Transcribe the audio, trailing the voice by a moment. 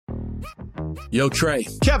Yo, Trey.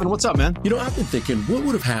 Kevin, what's up, man? You know, I've been thinking, what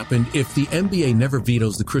would have happened if the NBA never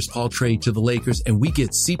vetoes the Chris Paul trade to the Lakers and we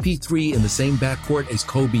get CP3 in the same backcourt as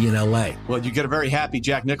Kobe in LA? Well, you get a very happy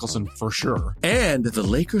Jack Nicholson for sure. And the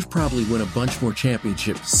Lakers probably win a bunch more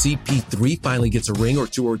championships. CP3 finally gets a ring or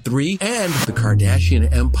 2 or 3, and the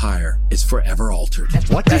Kardashian empire is forever altered.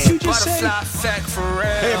 What did you just say?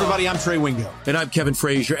 Hey, everybody, I'm Trey Wingo. And I'm Kevin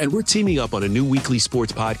Frazier, and we're teaming up on a new weekly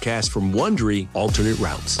sports podcast from Wondery, Alternate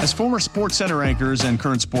Routes. As former Sports Center anchors and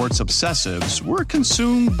current sports obsessives, we're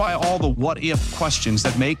consumed by all the what-if questions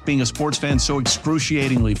that make being a sports fan so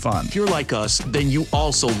excruciatingly fun. If you're like us, then you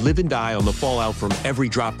also live and die on the fallout from every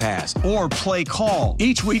drop pass. Or play call.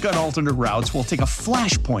 Each week on Alternate Routes, we'll take a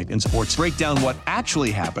flashpoint in sports, break down what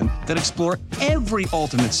actually happened, then explore every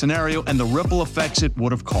alternate scenario and the ripple effects it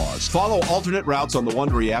would have caused. Follow Alternate Routes on the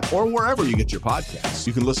Wondery app or wherever you get your podcasts.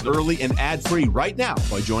 You can listen early and ad-free right now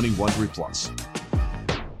by joining Wondery Plus.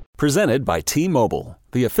 Presented by T-Mobile,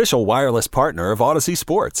 the official wireless partner of Odyssey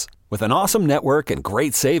Sports. With an awesome network and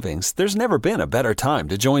great savings, there's never been a better time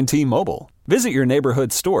to join T-Mobile. Visit your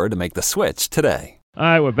neighborhood store to make the switch today. All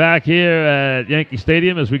right, we're back here at Yankee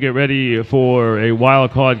Stadium as we get ready for a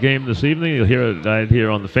wild card game this evening. You'll hear it right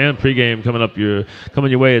here on the Fan. Pregame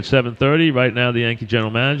coming your way at 7:30. Right now, the Yankee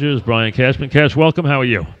general manager is Brian Cashman. Cash, welcome. How are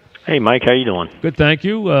you? Hey, Mike, how you doing? Good, thank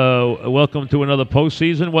you. Welcome to another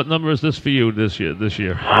postseason. What number is this for you this year?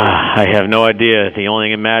 I have no idea. The only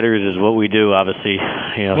thing that matters is what we do, obviously.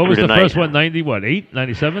 What was the first one? 90 what? 8,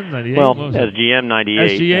 97, 98? Well, SGM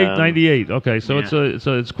 98. SGA 98. Okay, so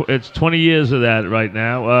yeah. It's 20 years of that right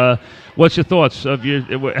now. What's your thoughts of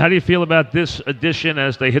how do you feel about this edition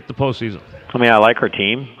as they hit the postseason? I mean, I like our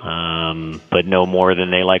team, but no more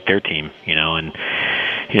than they like their team,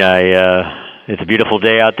 It's a beautiful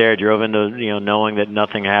day out there. I drove into, knowing that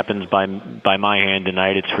nothing happens by my hand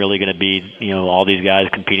tonight. It's really going to be, all these guys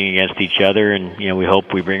competing against each other, and we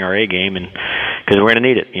hope we bring our A game, and because we're going to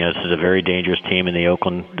need it. This is a very dangerous team in the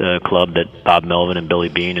Oakland club that Bob Melvin and Billy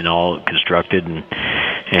Beane and all constructed,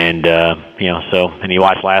 and you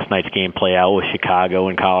watched last night's game play out with Chicago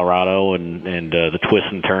and Colorado, and the twists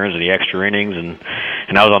and turns and the extra innings, and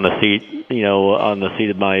I was on the seat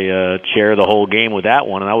of my chair the whole game with that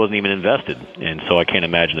one, and I wasn't even invested. And so I can't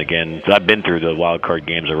imagine again. I've been through the wild card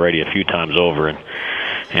games already a few times over,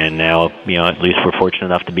 and now at least we're fortunate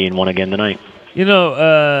enough to be in one again tonight.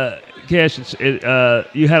 Cash,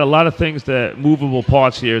 you had a lot of things movable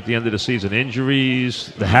parts here at the end of the season: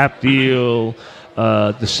 injuries, the Hap deal,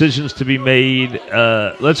 decisions to be made.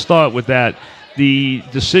 Let's start with that. The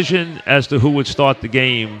decision as to who would start the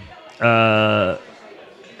game.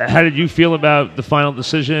 How did you feel about the final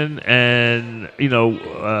decision? And,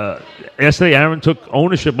 yesterday Aaron took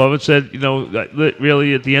ownership of it, said,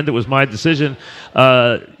 really at the end it was my decision.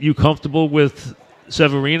 You comfortable with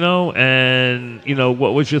Severino? And,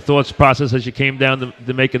 what was your thoughts process as you came down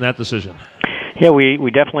to making that decision? Yeah, we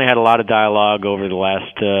definitely had a lot of dialogue over the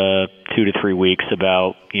last 2 to 3 weeks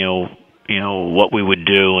about, what we would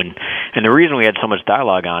do. And the reason we had so much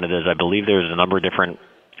dialogue on it is I believe there's a number of different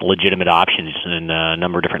legitimate options and a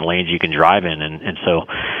number of different lanes you can drive in, and so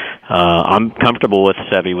I'm comfortable with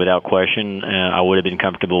Sevy without question. I would have been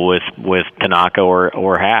comfortable with Tanaka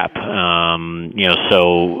or Hap,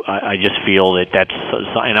 so I just feel that's,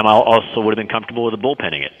 and I also would have been comfortable with the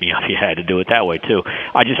bullpenning it, if you had to do it that way too.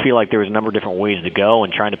 I just feel like there was a number of different ways to go,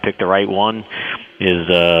 and trying to pick the right one is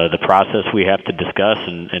the process we have to discuss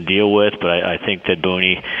and deal with. But I think that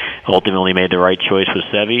Booney ultimately made the right choice with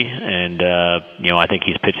Sevy, and I think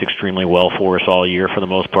he's pitched extremely well for us all year for the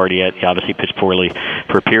most part. He obviously pitched poorly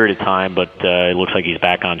for a period of time, but it looks like he's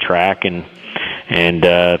back on track, and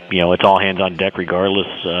it's all hands on deck regardless.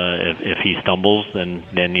 If he stumbles, then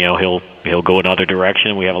he'll go another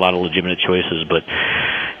direction. We have a lot of legitimate choices, but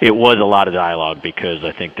it was a lot of dialogue because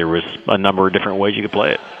I think there was a number of different ways you could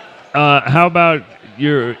play it. How about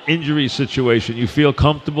your injury situation? You feel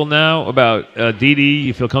comfortable now about Didi?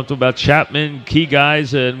 You feel comfortable about Chapman, key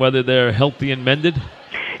guys, and whether they're healthy and mended?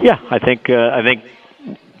 Yeah, I think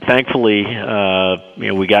thankfully,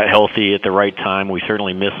 we got healthy at the right time. We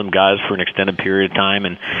certainly missed some guys for an extended period of time,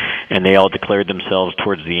 and they all declared themselves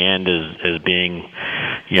towards the end as being,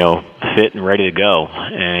 fit and ready to go.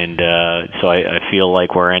 And so I feel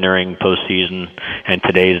like we're entering postseason and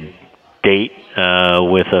today's date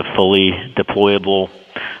with a fully deployable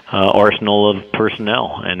arsenal of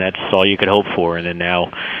personnel, and that's all you could hope for. And then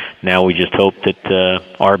now we just hope that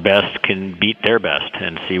our best can beat their best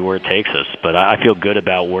and see where it takes us. But I feel good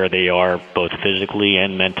about where they are, both physically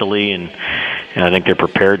and mentally, and I think they're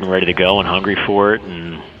prepared and ready to go and hungry for it.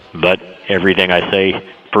 But everything I say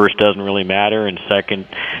first, doesn't really matter, and second,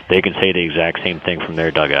 they can say the exact same thing from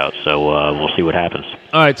their dugout. So we'll see what happens.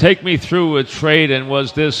 All right, take me through a trade, and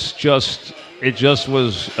was this just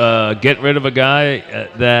was getting rid of a guy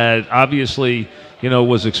that obviously,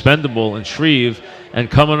 was expendable in Shreve, and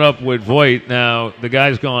coming up with Voit. Now, the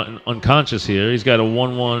guy's gone unconscious here. He's got a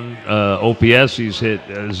 1-1 OPS. He's hit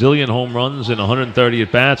a zillion home runs and 130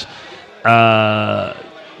 at-bats.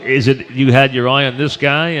 Is it you had your eye on this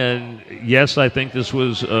guy? And yes, I think this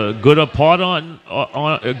was a good on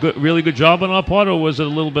a really good job on our part, or was it a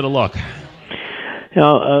little bit of luck?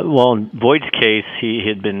 Well, in Voigt's case, he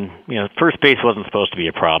had been, first base wasn't supposed to be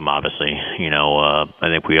a problem, obviously. I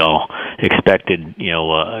think we all expected,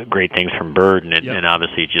 great things from Bird, and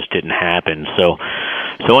obviously it just didn't happen. So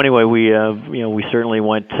anyway, we certainly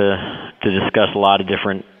went to discuss a lot of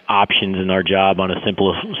different options in our job on a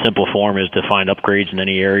simple form is to find upgrades in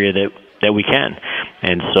any area that we can.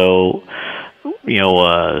 And so,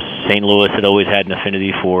 St. Louis had always had an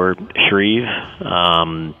affinity for Shreve.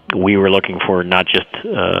 We were looking for not just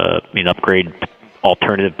an upgrade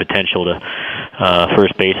alternative potential to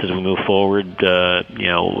first base as we move forward,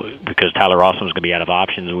 because Tyler Austin was going to be out of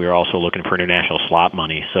options, and we were also looking for international slot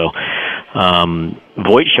money. So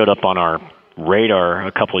Voit showed up on our radar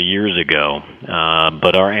a couple of years ago,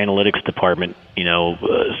 but our analytics department,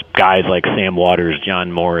 guys like Sam Waters,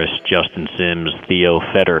 John Morris, Justin Sims, Theo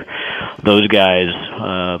Fetter, those guys,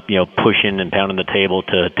 pushing and pounding the table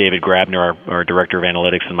to David Grabner, our director of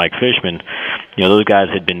analytics, and Mike Fishman. Those guys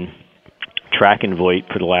had been tracking Voit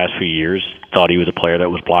for the last few years, thought he was a player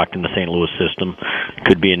that was blocked in the St. Louis system,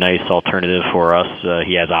 could be a nice alternative for us.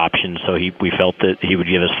 He has options, so we felt that he would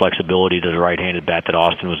give us flexibility to the right-handed bat that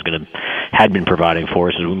Austin had been providing for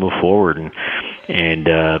us as we move forward. And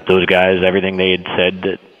those guys, everything they had said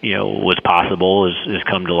that was possible has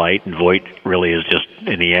come to light, and Voit really has just,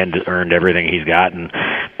 in the end, earned everything he's gotten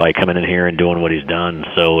by coming in here and doing what he's done.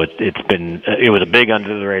 So it was a big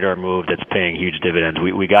under-the-radar move that's paying huge dividends.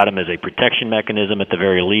 We got him as a protection mechanism at the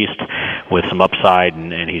very least, with some upside,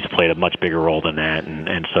 and he's played a much bigger role than that.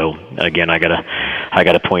 And so again, I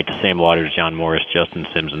gotta point to Sam Waters, John Morris, Justin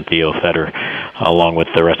Sims, and Theo Fetter, along with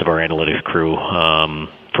the rest of our analytics crew,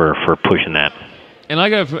 for pushing that. And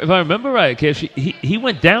if I remember right, Cash, he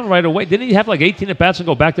went down right away. Didn't he have like 18 at bats and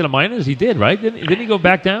go back to the minors? He did, right? Didn't he go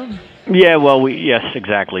back down? Yeah, well, yes,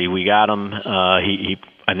 exactly. We got him. I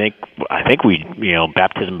think we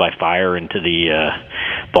baptism by fire into the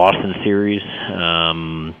Boston series.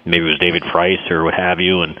 Maybe it was David Price or what have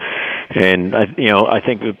you, and I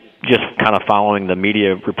think just kind of following the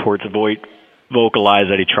media reports of Voit vocalized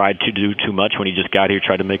that he tried to do too much when he just got here,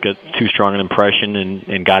 tried to make too strong an impression,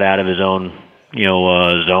 and got out of his own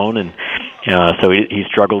zone, and so he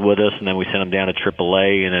struggled with us, and then we sent him down to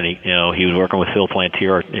AAA, and then he was working with Phil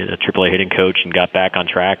Plantier, a AAA hitting coach, and got back on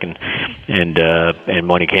track, and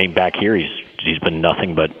when he came back here, he's been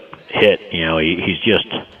nothing but hit. He's just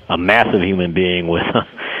a massive human being with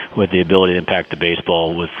the ability to impact the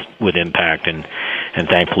baseball with impact, and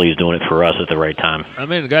thankfully he's doing it for us at the right time. I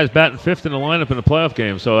mean, the guy's batting fifth in the lineup in the playoff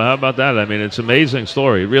game, so how about that? I mean, it's an amazing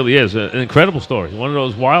story. It really is an incredible story, one of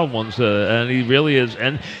those wild ones, and he really is.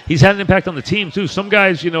 And he's had an impact on the team, too. Some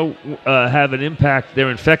guys, have an impact.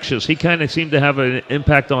 They're infectious. He kind of seemed to have an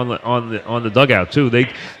impact on the dugout, too.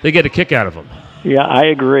 They get a kick out of him. Yeah, I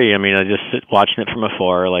agree. I mean, I just watching it from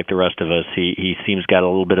afar, like the rest of us. He seems got a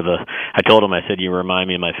little bit of a. I told him, I said, you remind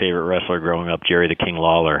me of my favorite wrestler growing up, Jerry the King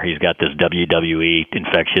Lawler. He's got this WWE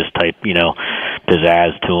infectious type,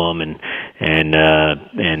 pizzazz to him, and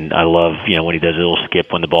I love, when he does a little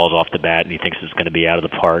skip when the ball's off the bat and he thinks it's going to be out of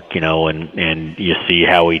the park, and you see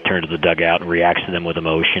how he turns to the dugout and reacts to them with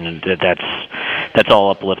emotion, and that's all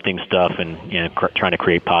uplifting stuff, and trying to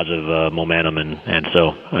create positive momentum, and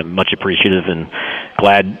so I'm much appreciative and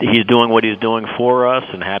glad he's doing what he's doing for us,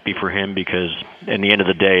 and happy for him, because in the end of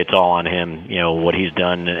the day, it's all on him. What he's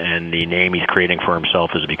done and the name he's creating for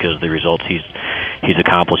himself is because of the results he's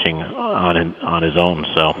accomplishing on his own.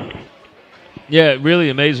 So. Yeah, really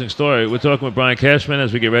amazing story. We're talking with Brian Cashman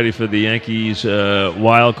as we get ready for the Yankees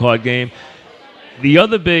wild card game. The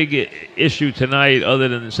other big issue tonight, other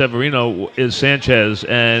than Severino, is Sanchez.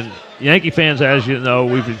 And Yankee fans, as you know,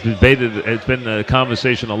 we've debated, it's been a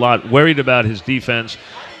conversation a lot, worried about his defense.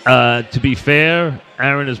 To be fair,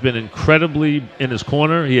 Aaron has been incredibly in his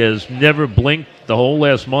corner. He has never blinked the whole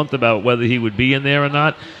last month about whether he would be in there or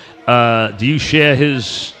not. Do you share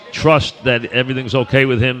his trust that everything's okay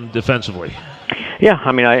with him defensively? Yeah,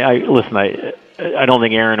 I mean, I listen, I don't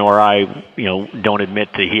think Aaron or I, don't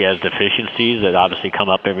admit that he has deficiencies that obviously come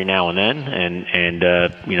up every now and then, and I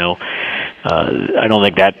don't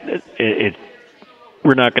think that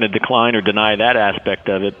we're not going to decline or deny that aspect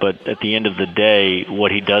of it, but at the end of the day,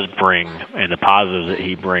 what he does bring and the positives that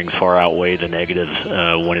he brings far outweigh the negatives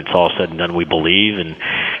when it's all said and done, we believe,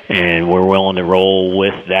 and we're willing to roll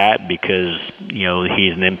with that because,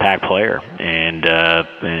 he's an impact player. And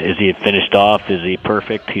is he finished off? Is he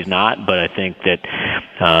perfect? He's not, but I think that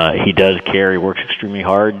he does care. He works extremely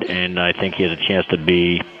hard, and I think he has a chance to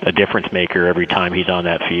be a difference maker every time he's on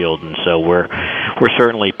that field. And so we're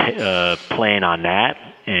certainly playing on that.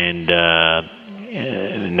 And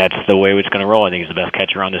that's the way it's going to roll. I think he's the best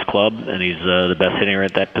catcher on this club, and he's the best hitter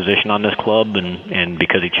at that position on this club. And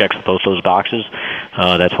because he checks both those boxes,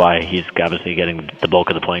 that's why he's obviously getting the bulk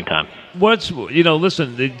of the playing time.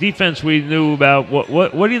 Listen, the defense we knew about.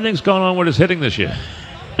 What do you think's going on with his hitting this year?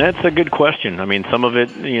 That's a good question. I mean, some of it,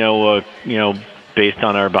 based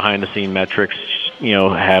on our behind-the-scene metrics,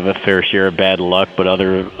 have a fair share of bad luck, but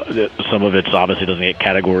some of it's obviously doesn't get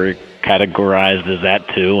categorized as that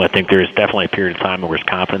too. I think there's definitely a period of time where his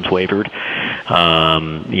confidence wavered,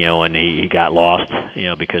 and he got lost,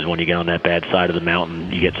 because when you get on that bad side of the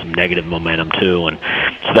mountain, you get some negative momentum too, and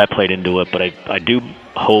so that played into it. But I do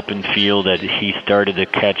hope and feel that he started to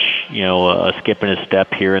catch, a skip in his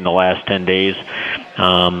step here in the last 10 days,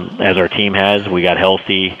 as our team has. We got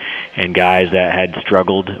healthy, and guys that had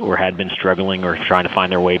struggled or had been struggling or trying to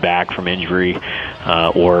find their way back from injury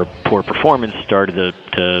or poor performance started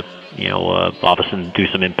to all of a sudden do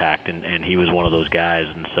some impact, and he was one of those guys.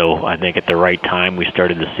 And so I think at the right time we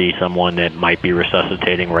started to see someone that might be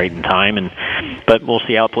resuscitating right in time, but we'll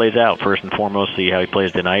see how it plays out. First and foremost, see how he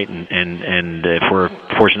plays tonight, and if we're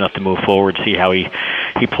fortunate enough to move forward, see how he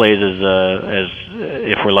plays as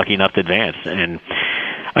if we're lucky enough to advance. And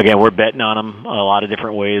again, we're betting on him a lot of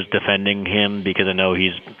different ways, defending him, because I know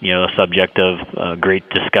he's a subject of great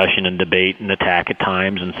discussion and debate and attack at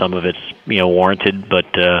times, and some of it's warranted. But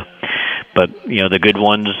the good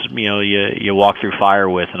ones, you walk through fire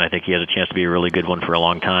with, and I think he has a chance to be a really good one for a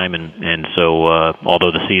long time. And so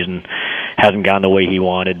although the season hasn't gone the way he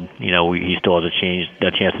wanted, he still has a chance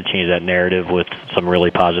to change that narrative with some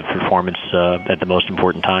really positive performance at the most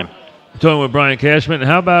important time. Talking with Brian Cashman,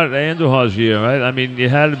 how about Andujar's year? Right? I mean, you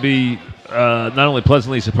had to be not only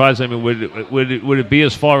pleasantly surprised. I mean, would it be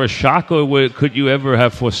as far as shock, or could you ever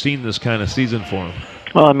have foreseen this kind of season for him?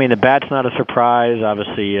 Well, I mean, the bat's not a surprise.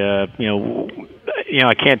 Obviously, I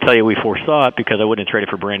can't tell you we foresaw it because I wouldn't have traded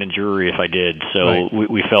for Brandon Drury if I did. So right.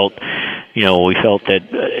 we felt that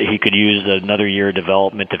he could use another year of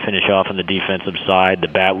development to finish off on the defensive side. The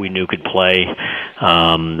bat we knew could play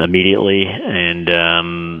immediately,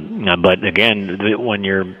 but again, when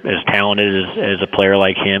you're as talented as a player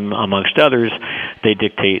like him, amongst others, they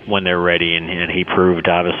dictate when they're ready, and he proved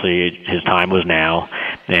obviously his time was now,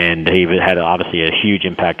 and he had obviously a huge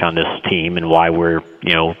impact on this team and why we're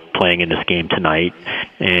playing in this game tonight,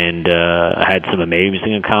 and had some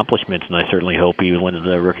amazing accomplishments, and I certainly hope he wins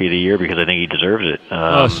the Rookie of the Year because I think he deserves it.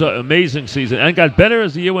 So amazing season, and got better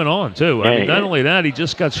as the year went on too. I mean, not only that, he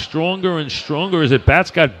just got stronger and stronger as his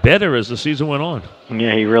bats got better as the season went on.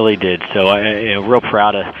 Yeah, he really did. So I'm real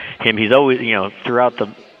proud of him. He's always,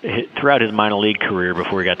 throughout his minor league career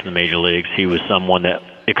before he got to the major leagues, he was someone that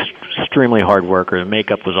extremely hard worker. The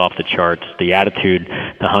makeup was off the charts. The attitude,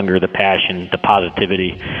 the hunger, the passion, the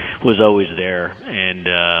positivity was always there.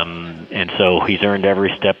 And so he's earned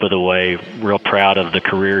every step of the way. Real proud of the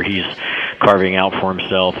career he's carving out for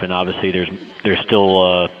himself. And obviously there's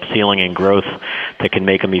still ceiling and growth that can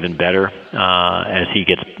make him even better as he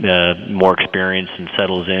gets more experience and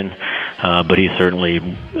settles in. But he's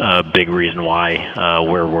certainly a big reason why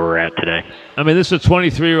where we're at today. I mean, this is a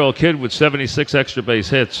 23-year-old kid with 76 extra base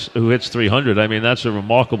hits who hits 300. I mean, that's a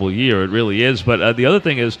remarkable year. It really is. But the other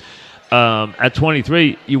thing is, at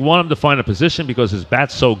 23, you want him to find a position because his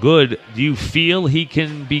bat's so good. Do you feel he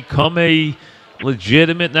can become a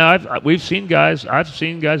legitimate? Now, I've seen guys.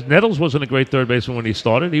 Nettles wasn't a great third baseman when he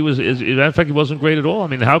started. He was, as a matter of fact, he wasn't great at all. I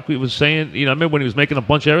mean, Houck was saying, I remember when he was making a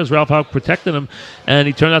bunch of errors, Ralph Houck protected him, and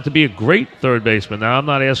he turned out to be a great third baseman. Now, I'm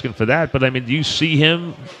not asking for that, but I mean, do you see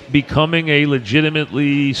him becoming a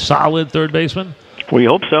legitimately solid third baseman? We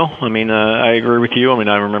hope so. I mean, I agree with you. I mean,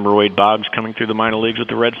 I remember Wade Boggs coming through the minor leagues with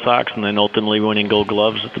the Red Sox and then ultimately winning Gold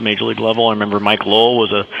Gloves at the major league level. I remember Mike Lowell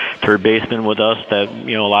was a third baseman with us that,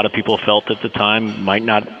 a lot of people felt at the time might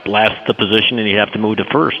not last the position and he'd have to move to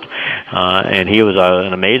first. And he was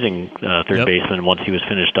an amazing third baseman once he was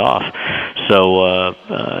finished off. So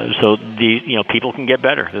the people can get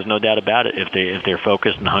better. There's no doubt about it if they're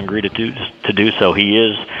focused and hungry to do so.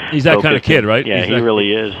 He's that kind of kid, right? Yeah, he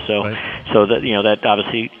really is. So right. So that that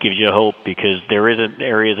obviously gives you hope because there is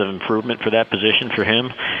areas of improvement for that position for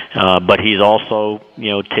him. But he's also,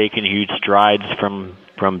 taken huge strides from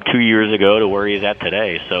 2 years ago to where he's at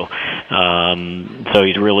today. So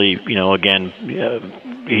he's really, again,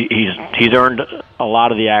 he's earned a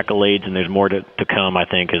lot of the accolades, and there's more to come, I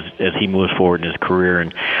think, as he moves forward in his career.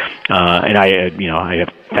 And I have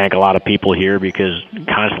to thank a lot of people here because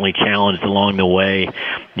constantly challenged along the way,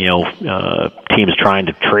 teams trying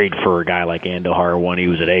to trade for a guy like Andujar when he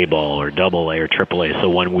was at A-ball or Double-A or Triple-A. So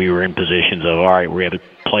when we were in positions of, all right, we have a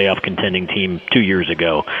playoff contending team 2 years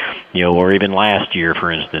ago, or even last year,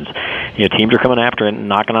 for instance, teams are coming after it and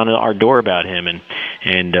knocking on our door about him,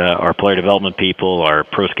 and our player development people, our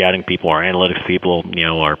pro scouting people, our analytics people,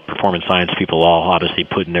 our performance science people, all obviously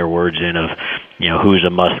putting their words in of, who's a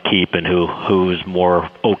must keep and who's more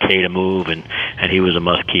okay to move, and he was a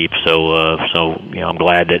must keep. So I'm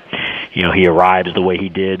glad that he arrives the way he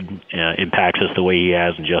did, impacts us the way he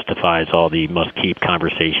has, and justifies all the must keep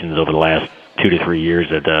conversations over the last 2 to 3 years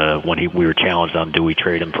that when we were challenged on do we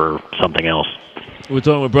trade him for something else. We're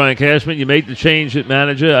talking with Brian Cashman. You made the change at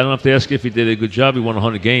manager. I don't have to ask if he did a good job. He won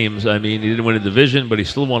 100 games. I mean, he didn't win a division, but he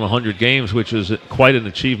still won 100 games, which is quite an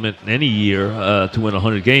achievement in any year to win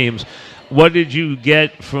 100 games. What did you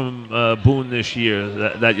get from Boone this year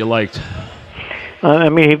that you liked?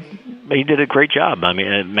 He did a great job.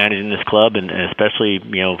 Managing this club, and especially,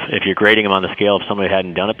 if you're grading him on the scale of somebody who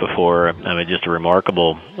hadn't done it before, just a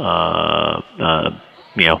remarkable,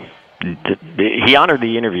 he honored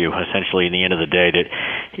the interview, essentially, in the end of the day,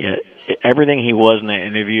 that everything he was in that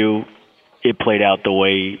interview, it played out the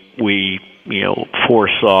way we,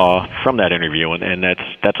 foresaw from that interview. And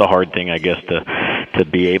that's a hard thing, I guess, to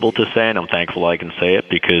be able to say, and I'm thankful I can say it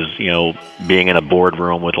because, being in a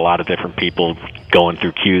boardroom with a lot of different people going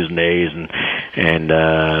through Q's and A's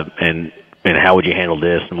and how would you handle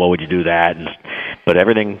this and what would you do that, but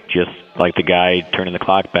everything just like the guy turning the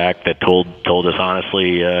clock back that told us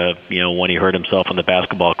honestly, when he hurt himself on the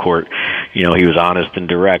basketball court, he was honest and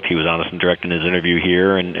direct. He was honest and direct in his interview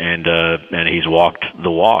here, and he's walked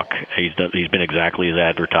the walk. He's been exactly as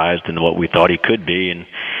advertised and what we thought he could be, and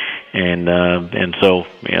so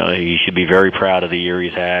he should be very proud of the year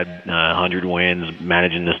he's had. 100 wins,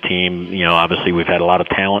 managing this team. Obviously we've had a lot of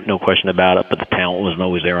talent, no question about it, but the talent wasn't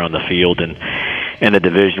always there on the field, and the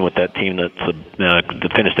division with that team that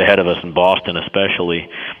finished ahead of us in Boston, especially,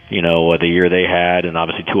 the year they had, and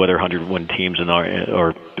obviously two other 100-win teams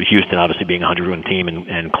or Houston obviously being a 100-win team,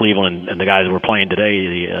 and Cleveland and the guys that were playing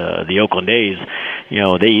today, the Oakland A's,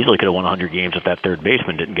 they easily could have won 100 games if that third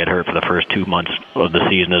baseman didn't get hurt for the first 2 months of the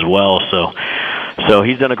season as well. So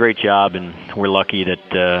he's done a great job, and we're lucky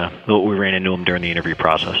that we ran into him during the interview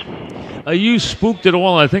process. Are you spooked at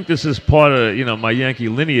all? I think this is part of my Yankee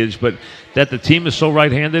lineage, but that the team is so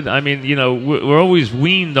right-handed. I mean, we're always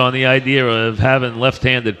weaned on the idea of having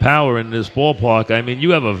left-handed power in this ballpark. I mean,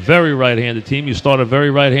 you have a very right-handed team. You start a very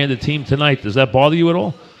right-handed team tonight. Does that bother you at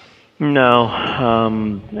all?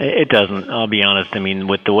 No, it doesn't. I'll be honest. I mean,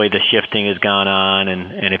 with the way the shifting has gone on,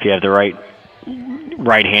 and if you have the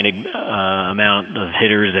right-handed amount of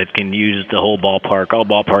hitters that can use the whole ballpark. All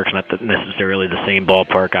ballparks not necessarily the same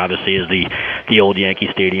ballpark, obviously, as the old Yankee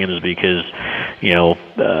stadiums because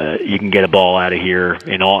you can get a ball out of here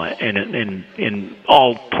in all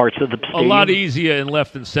parts of the stadium. A lot easier in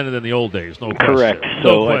left and center than the old days. No question. Correct. No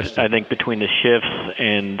so question. I think between the shifts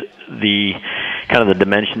and the kind of the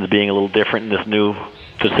dimensions being a little different in this new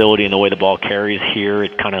facility and the way the ball carries here,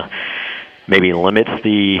 it kind of maybe limits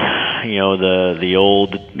the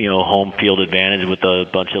old home field advantage with a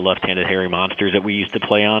bunch of left-handed hairy monsters that we used to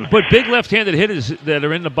play on. But big left-handed hitters that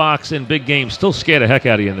are in the box in big games still scare the heck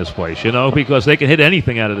out of you in this place, because they can hit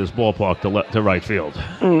anything out of this ballpark to right field.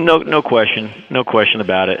 No question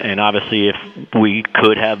about it. And obviously, if we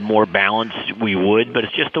could have more balance, we would. But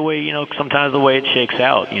it's just the way sometimes the way it shakes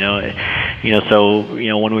out. So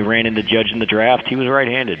when we ran into Judge in the draft, he was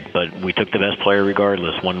right-handed, but we took the best player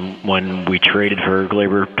regardless. When we traded for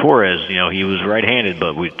Gleyber Torres, he was right-handed,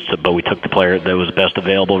 but we took the player that was best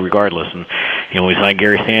available regardless. And we signed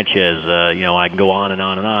Gary Sanchez. I can go on and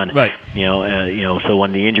on and on. Right. So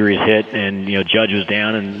when the injuries hit and Judge was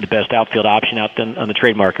down, and the best outfield option out on the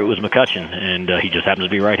trade market was McCutchen, and he just happens to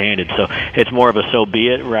be right-handed. So it's more of a so be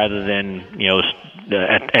it rather than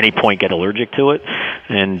at any point get allergic to it,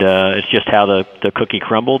 and it's just how the cookie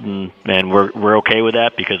crumbled, and we're okay with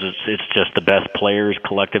that because it's just the best players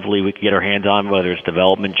collectively we can get our hands on, whether it's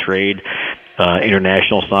development, trade,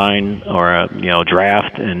 international sign, or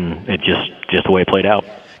draft, and it just the way it played out.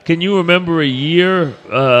 Can you remember a year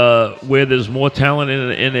where there's more talent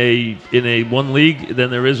in a one league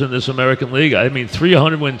than there is in this American League? I mean,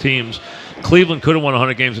 300-win teams. Cleveland could have won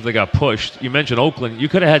 100 games if they got pushed. You mentioned Oakland. You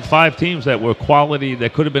could have had 5 teams that were quality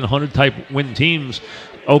that could have been 100-type win teams.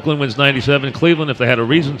 Oakland wins 97. Cleveland, if they had a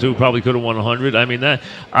reason to, probably could have won 100. I mean, I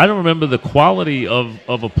don't remember the quality of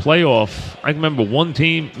a playoff. I remember one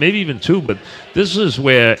team, maybe even 2, but this is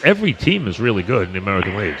where every team is really good in the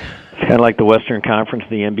American League. It's kind of like the Western Conference of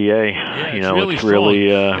the NBA. Yeah, it's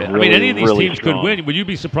really I mean, any of these teams strong. could win. Would you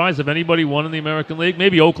be surprised if anybody won in the American League?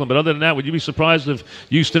 Maybe Oakland, but other than that, would you be surprised if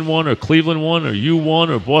Houston won or Cleveland won or you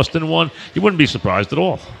won or Boston won? You wouldn't be surprised at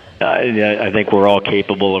all. I think we're all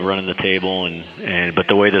capable of running the table, but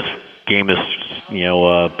the way this game is,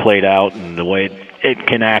 played out and the way it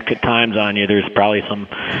can act at times on you, there's probably some,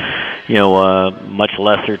 much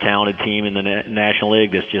lesser talented team in the National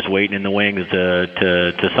League that's just waiting in the wings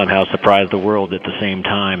to somehow surprise the world at the same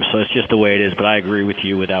time. So it's just the way it is. But I agree with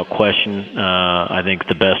you without question. I think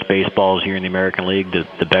the best baseball is here in the American League.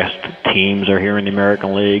 The best teams are here in the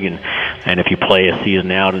American League, and if you play a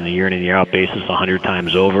season out and a year in and year out basis 100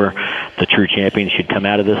 times over, the true champions should come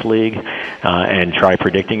out of this league and try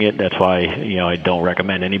predicting it. That's why I don't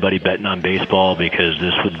recommend anybody betting on baseball, because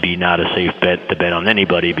this would be not a safe bet to bet on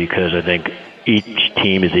anybody, because I think each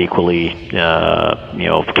team is equally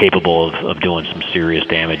capable of doing some serious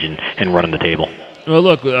damage and running the table. Well,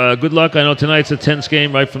 look, good luck. I know tonight's a tense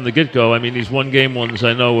game right from the get-go. I mean, these one-game ones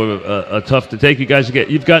I know are tough to take. You've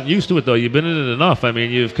gotten used to it, though. You've been in it enough. I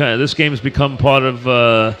mean, this game has become part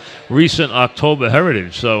of recent October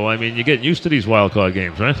heritage. So, I mean, you're getting used to these wild card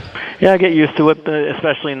games, right? Yeah, I get used to it,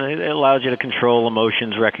 especially it allows you to control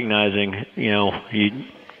emotions, recognizing,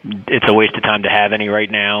 it's a waste of time to have any right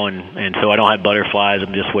now, and so I don't have butterflies.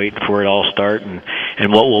 I'm just waiting for it all to start, and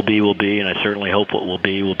what will be, and I certainly hope what will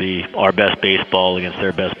be our best baseball against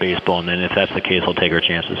their best baseball, and then if that's the case, I'll take our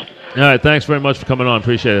chances. All right, thanks very much for coming on.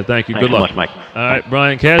 Appreciate it. Thank you. Thanks Good luck. so much, Mike. All right,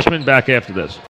 Brian Cashman, back after this.